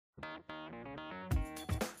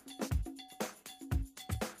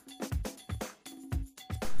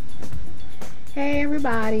Hey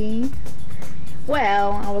everybody.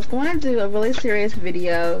 Well, I was going to do a really serious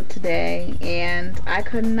video today and I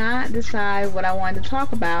could not decide what I wanted to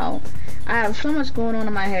talk about. I have so much going on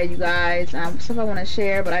in my head, you guys, stuff I want to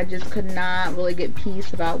share, but I just could not really get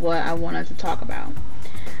peace about what I wanted to talk about.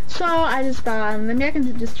 So I just thought maybe I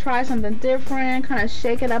can just try something different, kind of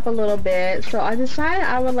shake it up a little bit. So I decided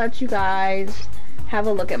I would let you guys have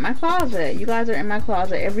a look at my closet. You guys are in my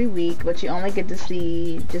closet every week, but you only get to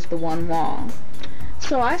see just the one wall.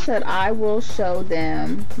 So I said I will show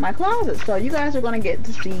them my closet. So you guys are going to get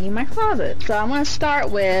to see my closet. So I'm going to start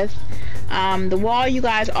with the wall you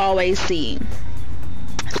guys always see.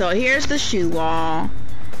 So here's the shoe wall.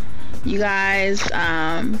 You guys,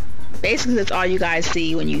 basically that's all you guys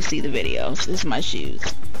see when you see the videos. This is my shoes.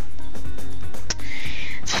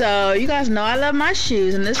 So you guys know I love my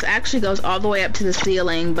shoes, and this actually goes all the way up to the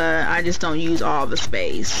ceiling, but I just don't use all the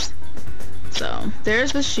space. So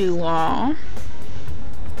there's the shoe wall,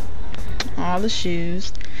 all the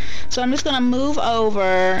shoes. So I'm just gonna move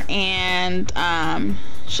over and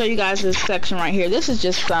show you guys this section right here. This is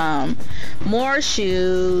just some more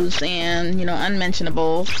shoes and, you know,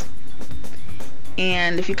 unmentionables.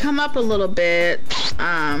 And if you come up a little bit,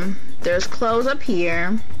 there's clothes up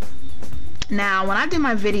here. Now, when I do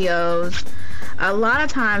my videos, a lot of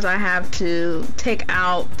times I have to take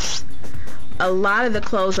out a lot of the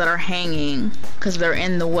clothes that are hanging because they're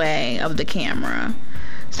in the way of the camera.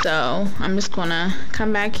 So I'm just gonna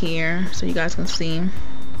come back here so you guys can see.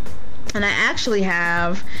 And I actually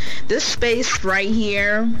have this space right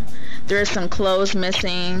here. There's some clothes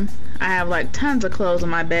missing. I have like tons of clothes on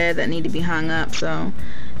my bed that need to be hung up, so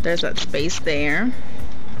there's that space there.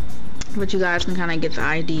 But you guys can kind of get the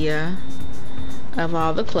idea of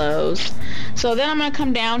all the clothes. So then I'm gonna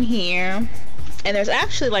come down here, and there's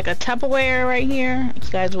actually like a Tupperware right here. You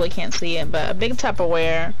guys really can't see it, but a big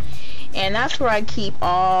Tupperware, and that's where I keep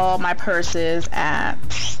all my purses at.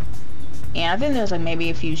 And I think there's like maybe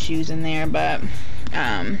a few shoes in there, but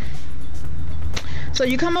so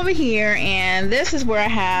you come over here, and this is where I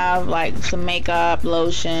have like some makeup,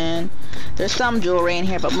 lotion. There's some jewelry in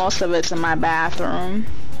here, but most of it's in my bathroom.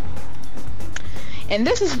 And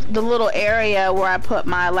this is the little area where I put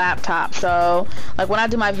my laptop. So like when I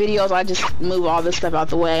do my videos, I just move all this stuff out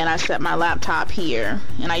the way and I set my laptop here,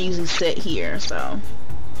 and I usually sit here. So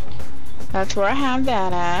that's where I have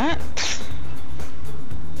that at.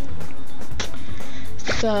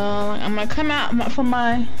 So I'm gonna come out from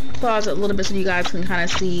my closet a little bit so you guys can kind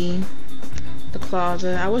of see the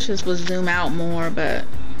closet. I wish this would zoom out more, but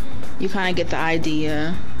you kind of get the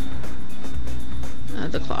idea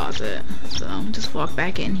of the closet. So just walk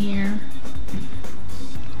back in here,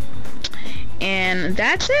 and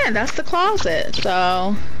that's it. That's the closet.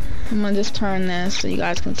 So I'm gonna just turn this so you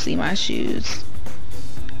guys can see my shoes.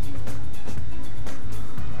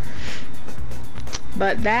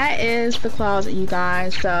 But that is the closet, you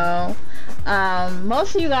guys. So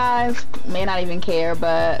most of you guys may not even care,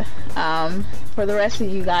 but for the rest of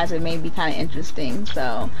you guys it may be kind of interesting.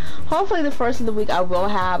 So hopefully the first of the week I will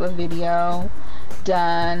have a video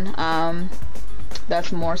done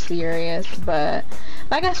that's more serious. But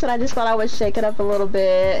like I said, I just thought I would shake it up a little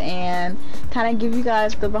bit and kind of give you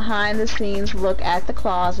guys the behind the scenes look at the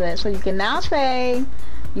closet, so you can now say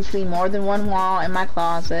you see more than one wall in my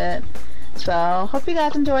closet. So hope you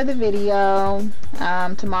guys enjoyed the video.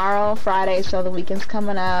 Tomorrow, Friday, so the weekend's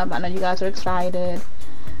coming up. I know you guys are excited.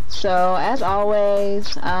 So as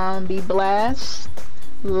always, be blessed,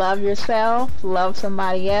 love yourself, love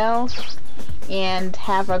somebody else, and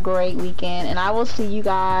have a great weekend. And I will see you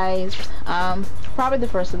guys probably the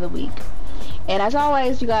first of the week. And as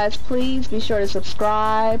always, you guys, please be sure to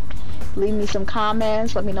subscribe, leave me some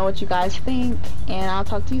comments, let me know what you guys think, and I'll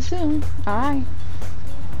talk to you soon. Alright.